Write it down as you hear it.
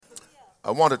I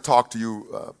want to talk to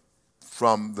you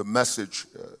from the message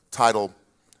titled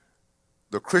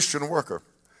The Christian Worker.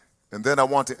 And then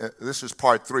this is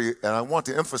part 3, and I want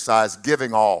to emphasize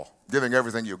giving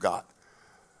everything you got.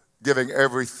 Giving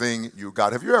everything you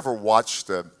got. Have you ever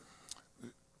watched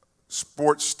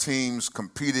sports teams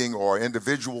competing or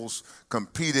individuals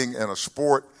competing in a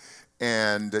sport,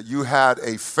 and you had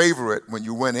a favorite when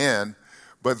you went in,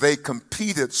 but they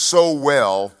competed so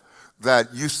well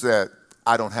that you said,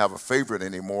 I don't have a favorite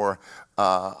anymore.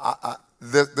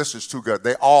 This is too good.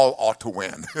 They all ought to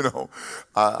win.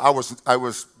 I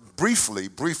was briefly,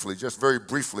 just very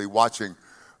briefly watching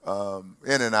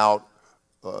In and Out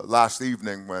last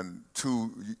evening when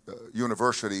two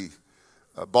university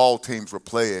ball teams were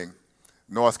playing,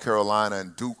 North Carolina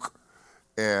and Duke.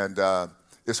 And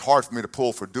it's hard for me to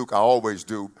pull for Duke. I always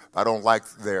do. I don't like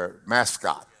their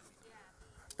mascot,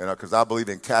 because I believe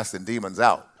in casting demons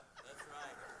out.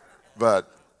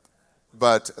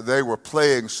 But they were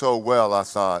playing so well, I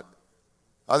thought,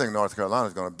 I think North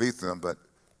Carolina's going to beat them, but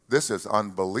this is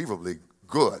unbelievably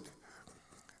good.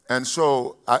 And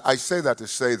so I say that to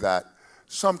say that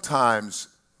sometimes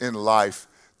in life,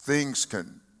 things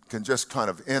can just kind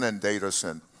of inundate us.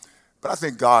 But I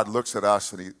think God looks at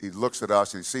us, and he looks at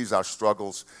us, and he sees our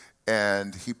struggles,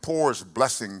 and he pours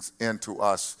blessings into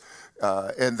us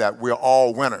in that we're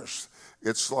all winners.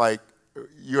 It's like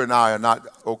you and I are not,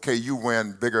 okay, you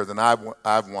win bigger than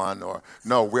I've won, or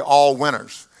no, we're all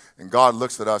winners. And God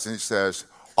looks at us and he says,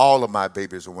 all of my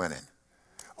babies are winning.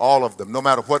 All of them, no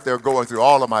matter what they're going through,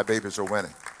 all of my babies are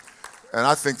winning. And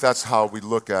I think that's how we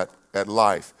look at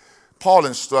life. Paul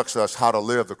instructs us how to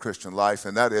live the Christian life,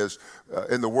 and that is,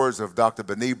 in the words of Dr.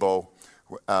 Benebo,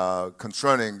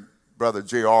 concerning Brother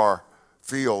J.R.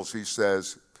 Fields, he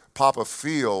says, Papa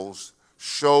Fields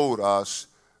showed us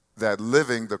that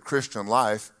living the Christian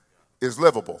life is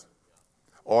livable,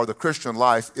 or the Christian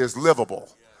life is livable.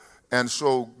 And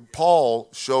so Paul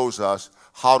shows us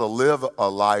how to live a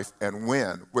life and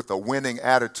win with a winning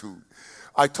attitude.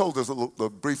 I told this little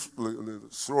brief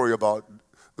story about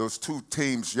those two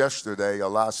teams yesterday or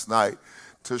last night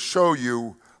to show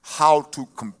you how to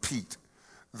compete.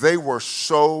 They were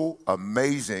so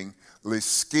amazingly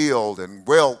skilled and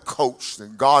well coached,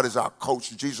 and God is our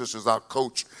coach, Jesus is our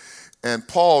coach. And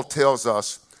Paul tells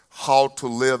us how to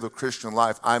live the Christian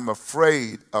life. I'm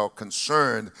afraid or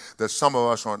concerned that some of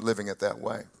us aren't living it that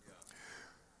way.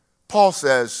 Paul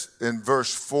says in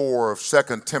verse 4 of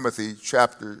 2 Timothy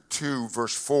chapter 2,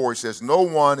 verse 4, he says, no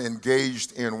one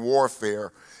engaged in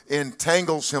warfare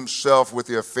entangles himself with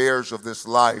the affairs of this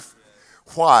life.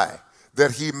 Why?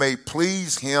 That he may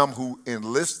please him who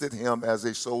enlisted him as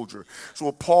a soldier.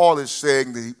 So Paul is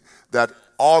saying that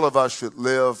all of us should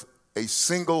live a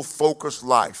single focused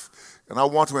life. And I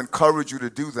want to encourage you to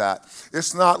do that.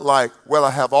 It's not like, well,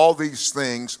 I have all these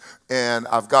things and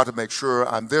I've got to make sure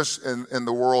I'm this in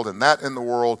the world and that in the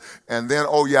world. And then,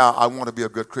 oh yeah, I want to be a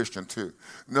good Christian too.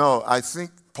 No, I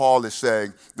think Paul is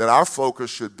saying that our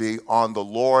focus should be on the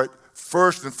Lord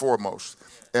first and foremost,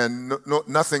 and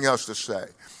nothing else to say.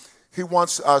 He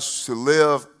wants us to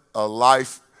live a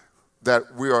life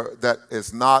that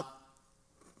is not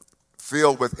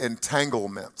filled with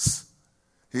entanglements.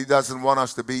 He doesn't want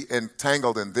us to be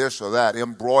entangled in this or that,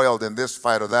 embroiled in this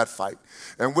fight or that fight.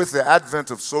 And with the advent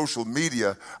of social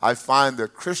media, I find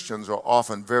that Christians are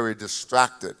often very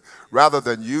distracted rather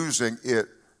than using it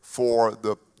for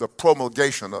the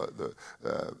promulgation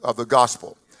of the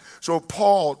gospel. So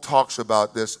Paul talks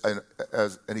about this, and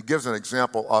he gives an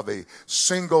example of a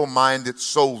single-minded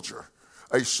soldier.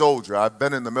 A soldier. I've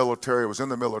been in the military, was in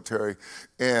the military,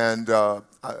 and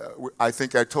I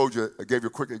think I gave you a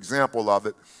quick example of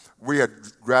it. We had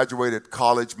graduated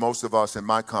college, most of us in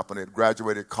my company had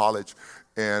graduated college,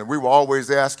 and we were always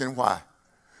asking why.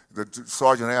 The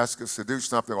sergeant asked us to do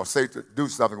something or say to do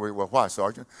something. We were, why,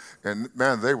 Sergeant? And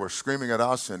man, they were screaming at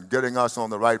us and getting us on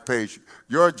the right page.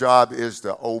 Your job is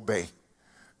to obey.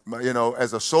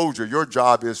 As a soldier, your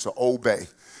job is to obey.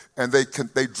 And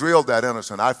they drilled that in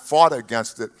us, and I fought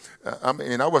against it.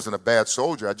 I wasn't a bad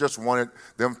soldier. I just wanted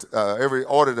them every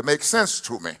order to make sense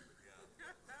to me.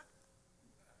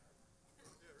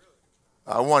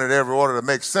 I wanted every order to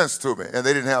make sense to me, and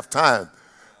they didn't have time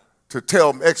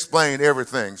to explain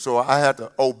everything, so I had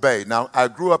to obey. Now, I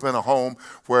grew up in a home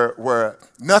where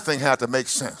nothing had to make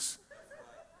sense.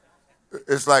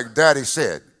 It's like Daddy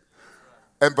said.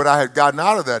 But I had gotten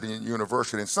out of that in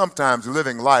university. And sometimes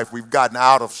living life, we've gotten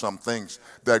out of some things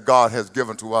that God has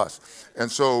given to us.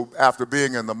 And so after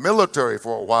being in the military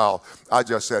for a while, I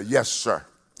just said, yes, sir.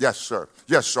 Yes, sir.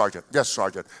 Yes, Sergeant. Yes,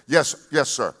 Sergeant. Yes, yes,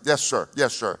 sir. Yes, sir.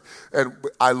 Yes, sir. And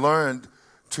I learned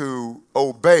to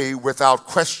obey without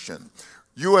question.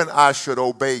 You and I should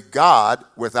obey God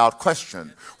without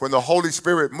question. When the Holy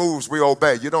Spirit moves, we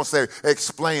obey. You don't say,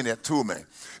 explain it to me.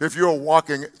 If you're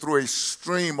walking through a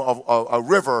stream of a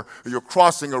river, you're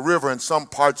crossing a river in some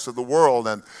parts of the world,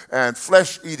 and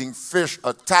flesh-eating fish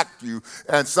attack you,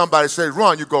 and somebody says,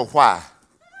 run, you go, why?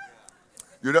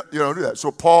 You don't do that.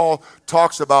 So Paul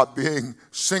talks about being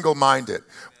single-minded,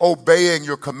 obeying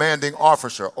your commanding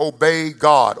officer, obey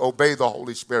God, obey the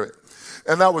Holy Spirit.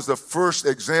 And that was the first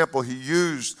example he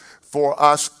used for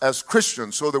us as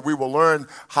Christians so that we will learn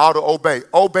how to obey.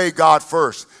 Obey God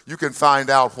first. You can find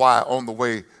out why on the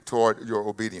way toward your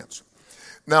obedience.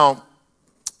 Now,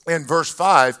 in verse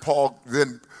 5, Paul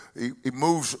then he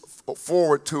moves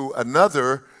forward to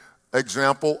another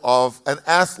example of an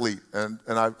athlete. And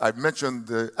I mentioned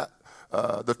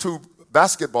the two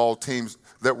basketball teams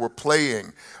that were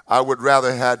playing. I would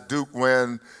rather have Duke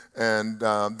win, and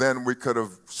then we could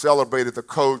have celebrated the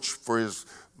coach for his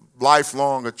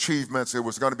lifelong achievements. It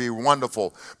was going to be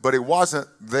wonderful, but it wasn't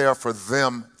there for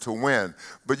them to win.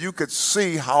 But you could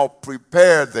see how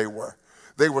prepared they were.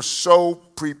 They were so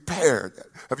prepared.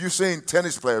 Have you seen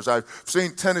tennis players? I've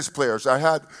seen tennis players. I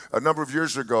had a number of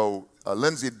years ago,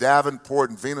 Lindsay Davenport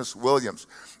and Venus Williams.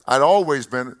 I'd always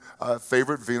been a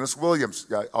favorite Venus Williams.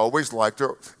 I always liked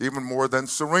her even more than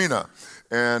Serena.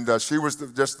 And she was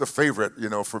just the favorite,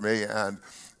 for me. And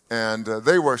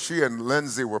she and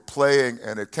Lindsay were playing,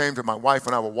 and it came to my wife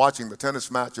and I were watching the tennis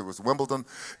match. It was Wimbledon,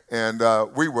 and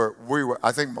we were.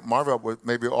 I think Marva was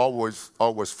maybe always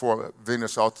for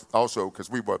Venus also, because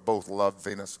we were both loved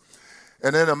Venus.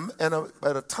 And then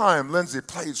at a time, Lindsay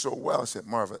played so well. I said,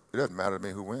 Marva, it doesn't matter to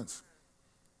me who wins.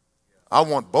 I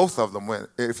want both of them win.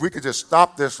 If we could just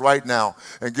stop this right now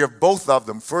and give both of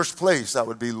them first place, I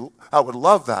would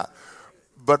love that.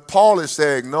 But Paul is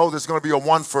saying, no, there's going to be a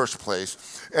one first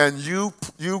place. And you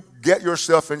get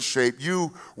yourself in shape.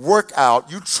 You work out.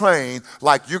 You train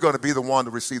like you're going to be the one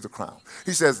to receive the crown.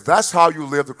 He says that's how you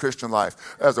live the Christian life,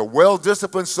 as a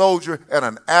well-disciplined soldier and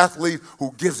an athlete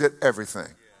who gives it everything.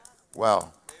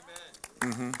 Wow.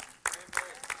 Mm-hmm.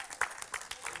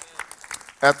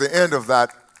 At the end of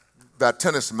that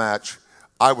tennis match,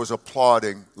 I was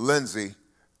applauding Lindsay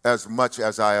as much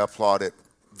as I applauded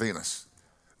Venus,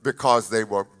 because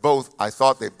I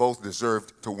thought they both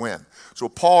deserved to win. So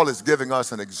Paul is giving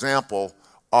us an example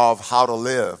of how to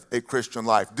live a Christian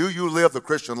life. Do you live the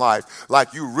Christian life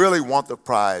like you really want the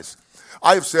prize?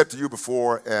 I have said to you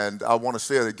before, and I want to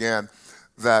say it again,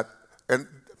 and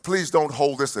please don't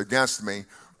hold this against me,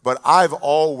 but I've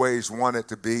always wanted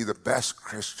to be the best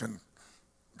Christian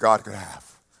God could have.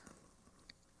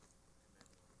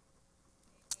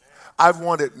 I've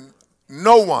wanted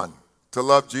no one to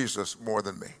love Jesus more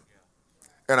than me.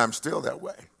 And I'm still that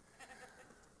way.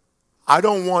 I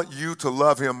don't want you to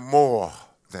love him more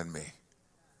than me.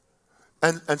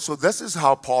 And so this is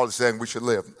how Paul is saying we should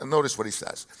live. And notice what he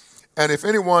says. And if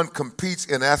anyone competes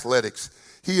in athletics,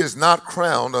 he is not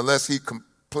crowned unless he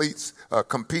competes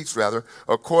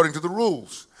according to the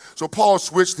rules. So Paul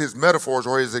switched his metaphors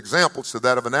or his examples to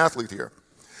that of an athlete here.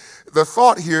 The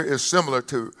thought here is similar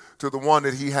to the one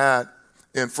that he had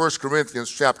in 1 Corinthians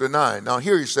chapter 9. Now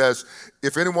here he says,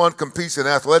 if anyone competes in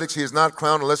athletics, he is not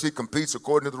crowned unless he competes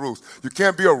according to the rules. You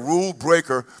can't be a rule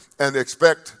breaker and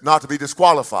expect not to be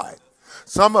disqualified.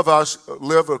 Some of us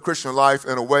live a Christian life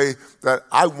in a way that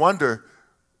I wonder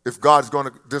if God's going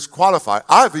to disqualify.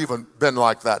 I've even been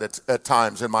like that at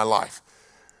times in my life.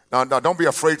 Now, don't be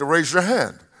afraid to raise your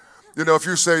hand. If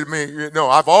you say to me,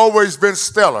 I've always been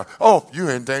stellar. Oh,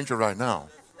 you're in danger right now.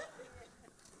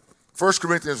 1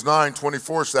 Corinthians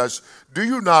 9:24 says, do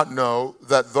you not know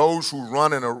that those who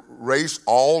run in a race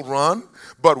all run,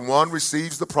 but one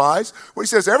receives the prize? Well, he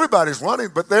says everybody's running,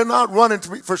 but they're not running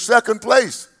for second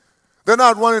place. They're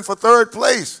not running for third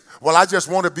place. Well, I just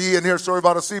want to be in here, sorry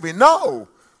about a CB. No,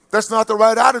 that's not the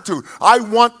right attitude. I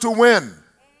want to win.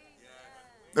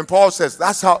 And Paul says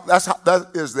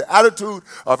that is the attitude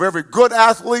of every good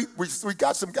athlete. We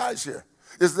got some guys here.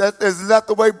 Is that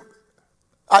the way,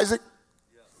 Isaac?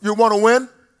 You want to win?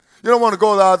 You don't want to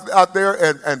go out there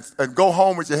and go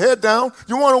home with your head down.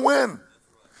 You want to win.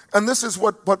 And this is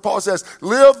what Paul says.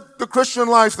 Live the Christian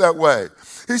life that way.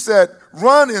 He said,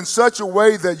 run in such a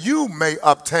way that you may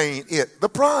obtain it, the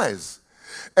prize.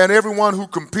 And everyone who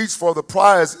competes for the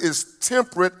prize is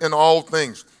temperate in all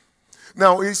things.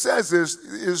 Now, he says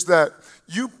is that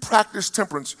you practice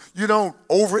temperance. You don't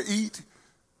overeat.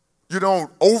 You don't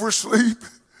oversleep.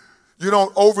 You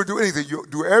don't overdo anything. You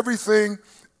do everything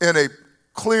in a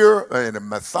clear, in a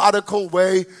methodical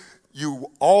way. You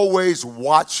always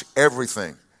watch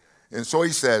everything. And so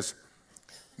he says,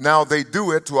 Now they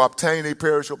do it to obtain a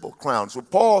perishable crown. So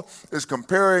Paul is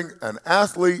comparing an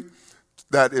athlete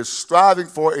that is striving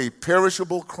for a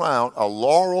perishable crown, a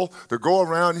laurel to go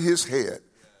around his head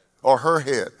or her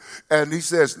head. And he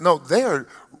says, no, they're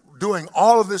doing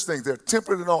all of these things. They're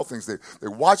temperate in all things. They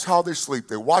watch how they sleep.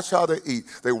 They watch how they eat.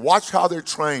 They watch how they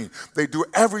train. They do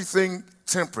everything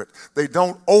temperate. They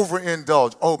don't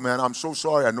overindulge. Oh, man, I'm so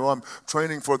sorry. I know I'm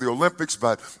training for the Olympics,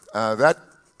 but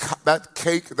that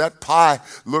cake, that pie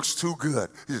looks too good.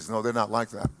 He says, no, they're not like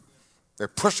that. They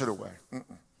push it away.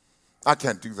 I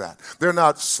can't do that. They're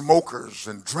not smokers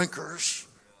and drinkers.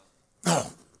 No,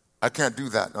 I can't do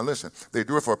that. Now listen, they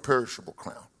do it for a perishable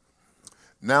crown.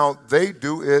 Now they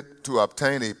do it to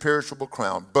obtain a perishable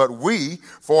crown, but we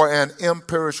for an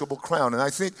imperishable crown. And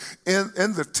I think in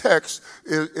the text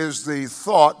is the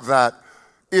thought that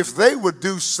if they would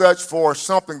do such for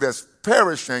something that's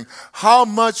perishing, how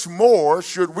much more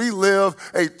should we live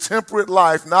a temperate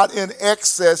life, not in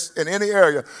excess in any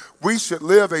area? We should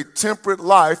live a temperate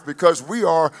life because we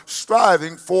are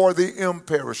striving for the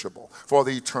imperishable, for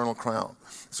the eternal crown.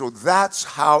 So that's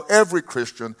how every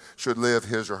Christian should live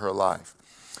his or her life.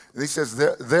 And he says,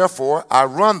 therefore, I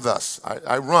run thus.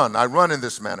 I run in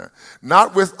this manner,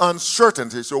 not with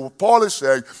uncertainty. So what Paul is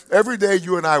saying, every day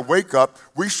you and I wake up,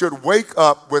 we should wake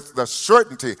up with the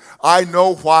certainty. I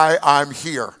know why I'm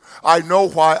here. I know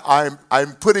why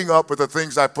I'm putting up with the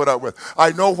things I put up with.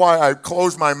 I know why I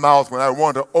close my mouth when I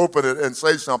want to open it and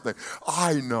say something.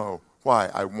 I know why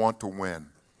I want to win.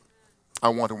 I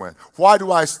want to win. Why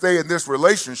do I stay in this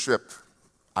relationship?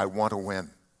 I want to win.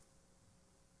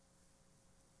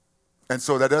 And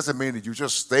so that doesn't mean that you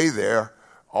just stay there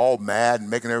all mad and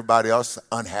making everybody else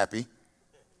unhappy.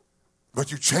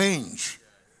 But you change.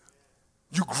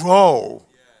 You grow.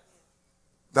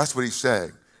 That's what he's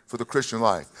saying for the Christian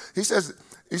life. He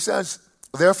says,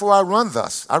 therefore I run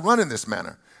thus. I run in this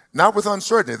manner, not with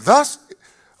uncertainty. Thus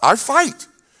I fight,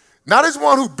 not as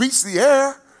one who beats the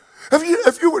air.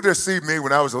 If you were to see me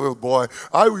when I was a little boy,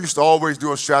 I used to always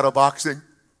do a shadow boxing.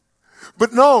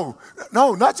 But no,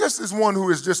 not just as one who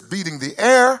is just beating the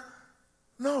air.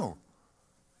 No.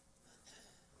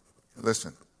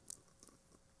 Listen,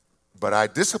 but I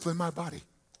discipline my body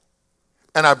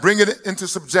and I bring it into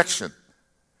subjection.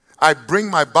 I bring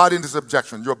my body into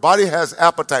subjection. Your body has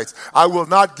appetites. I will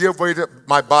not give way to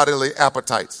my bodily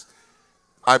appetites.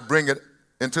 I bring it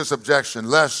into subjection,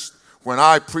 lest when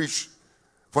I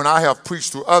have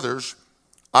preached to others,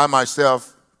 I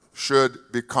myself should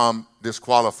become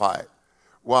disqualified.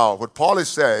 Wow, what Paul is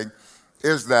saying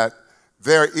is that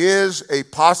there is a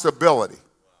possibility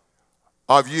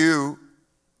of you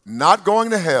not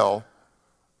going to hell,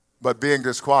 but being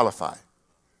disqualified.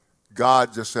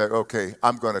 God just said, okay,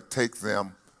 I'm going to take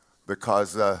them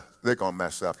because they're going to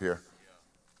mess up here.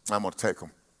 I'm going to take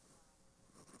them.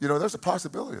 You know, there's a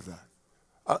possibility of that.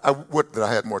 I would that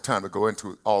I had more time to go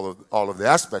into all of the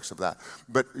aspects of that.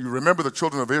 But you remember the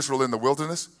children of Israel in the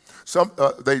wilderness? Some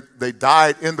they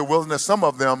died in the wilderness. Some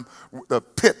of them, the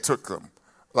pit took them,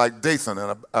 like Dathan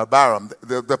and Abiram.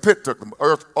 The pit took them.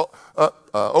 Earth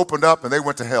opened up and they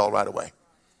went to hell right away.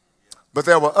 But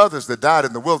there were others that died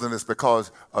in the wilderness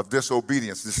because of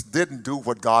disobedience. Just didn't do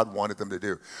what God wanted them to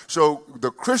do. So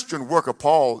the Christian worker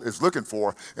Paul is looking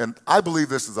for, and I believe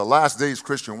this is the last days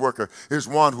Christian worker, is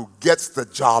one who gets the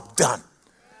job done.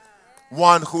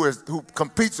 One who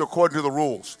competes according to the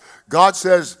rules. God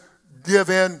says, give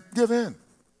in, give in.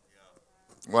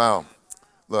 Wow.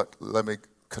 Look, let me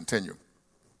continue.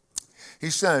 He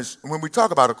says, when we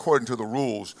talk about according to the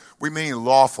rules, we mean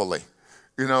lawfully.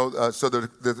 You know, so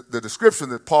the description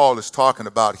that Paul is talking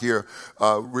about here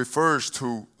refers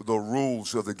to the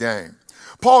rules of the game.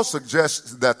 Paul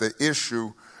suggests that the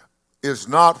issue is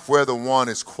not whether one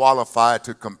is qualified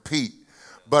to compete,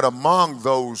 but among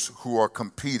those who are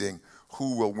competing,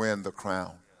 who will win the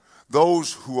crown.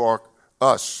 Those who are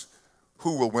us,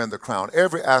 who will win the crown.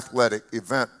 Every athletic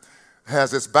event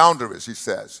has its boundaries, he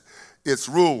says, its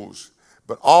rules,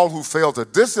 but all who fail to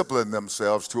discipline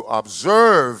themselves to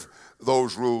observe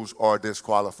those rules are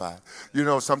disqualified. You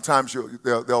know, sometimes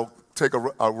they'll take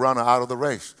a runner out of the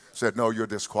race. Said, no, you're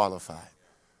disqualified.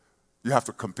 You have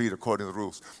to compete according to the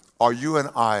rules. Are you and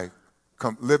I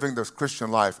living this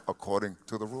Christian life according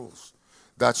to the rules?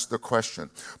 That's the question.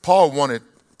 Paul wanted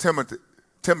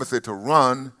Timothy to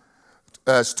run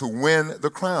as to win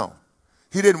the crown.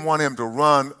 He didn't want him to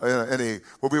run in a,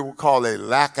 what we would call a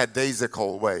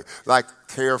lackadaisical way, like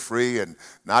carefree and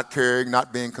not caring,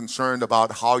 not being concerned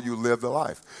about how you live the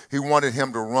life. He wanted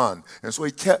him to run. And so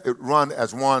he kept it run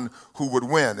as one who would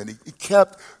win. And he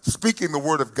kept speaking the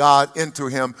word of God into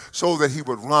him so that he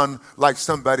would run like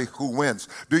somebody who wins.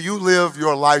 Do you live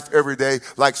your life every day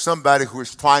like somebody who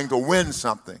is trying to win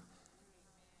something?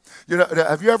 You know,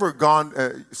 have you ever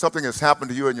gone, something has happened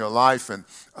to you in your life, and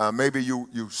maybe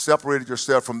you separated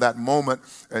yourself from that moment,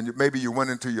 and maybe you went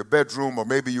into your bedroom, or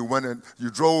maybe you went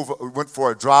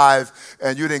for a drive,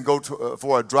 and you didn't go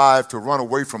for a drive to run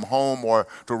away from home or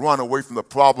to run away from the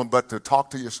problem, but to talk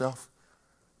to yourself?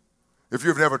 If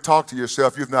you've never talked to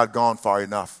yourself, you've not gone far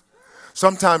enough.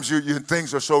 Sometimes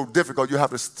things are so difficult, you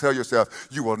have to tell yourself,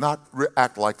 you will not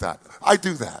react like that. I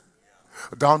do that.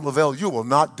 Don Lavelle, you will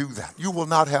not do that. You will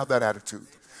not have that attitude.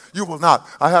 You will not.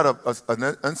 I had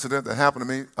an incident that happened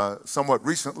to me somewhat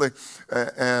recently,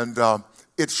 and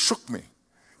it shook me.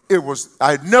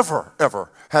 I never, ever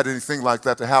had anything like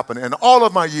that to happen in all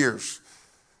of my years,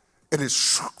 and it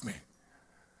shook me.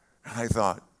 And I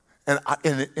thought, and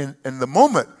in the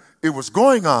moment it was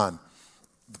going on,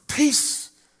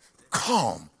 peace,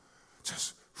 calm,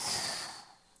 just,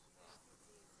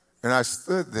 and I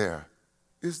stood there.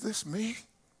 Is this me?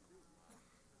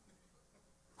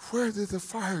 Where did the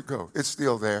fire go? It's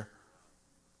still there.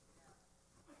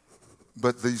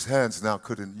 But these hands now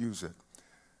couldn't use it.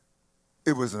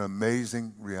 It was an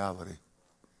amazing reality.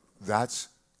 That's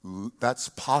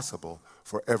possible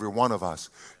for every one of us.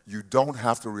 You don't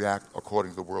have to react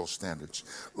according to the world's standards.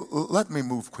 Let me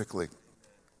move quickly.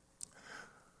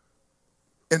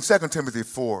 In 2 Timothy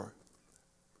 4,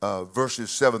 verses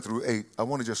 7 through 8, I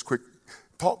want to just quick.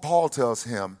 Paul tells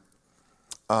him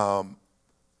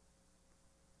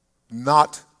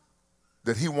not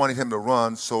that he wanted him to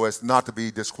run so as not to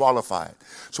be disqualified.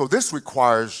 So this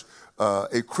requires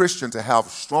a Christian to have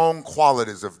strong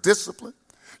qualities of discipline.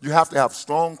 You have to have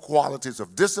strong qualities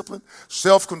of discipline,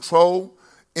 self-control,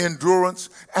 endurance,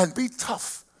 and be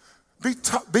tough. Be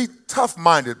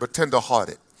tough-minded but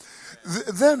tender-hearted.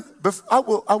 Then I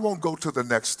won't go to the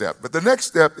next step, but the next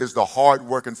step is the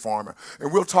hard-working farmer.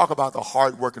 And we'll talk about the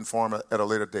hard-working farmer at a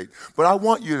later date. But I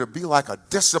want you to be like a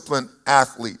disciplined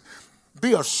athlete.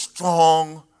 Be a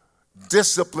strong,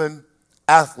 disciplined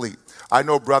athlete. I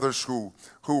know brothers who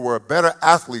were better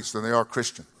athletes than they are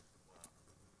Christian.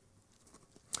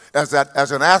 As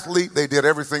an athlete, they did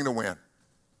everything to win.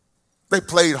 They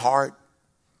played hard.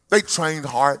 They trained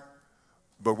hard.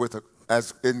 But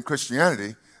as in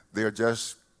Christianity, they're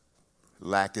just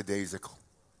lackadaisical.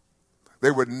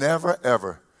 They would never,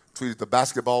 ever treat the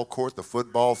basketball court, the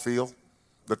football field,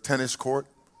 the tennis court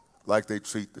like they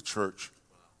treat the church,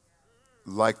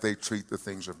 like they treat the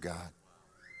things of God.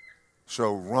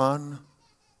 So run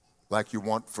like you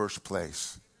want first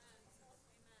place.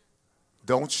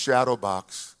 Don't shadow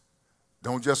box.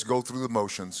 Don't just go through the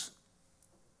motions.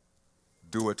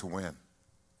 Do it to win.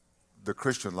 The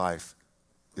Christian life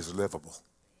is livable.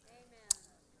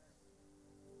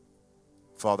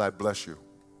 Father, I bless you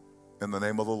in the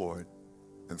name of the Lord,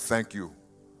 and thank you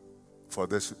for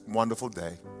this wonderful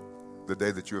day, the day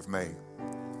that you have made.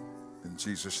 In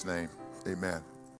Jesus' name, amen.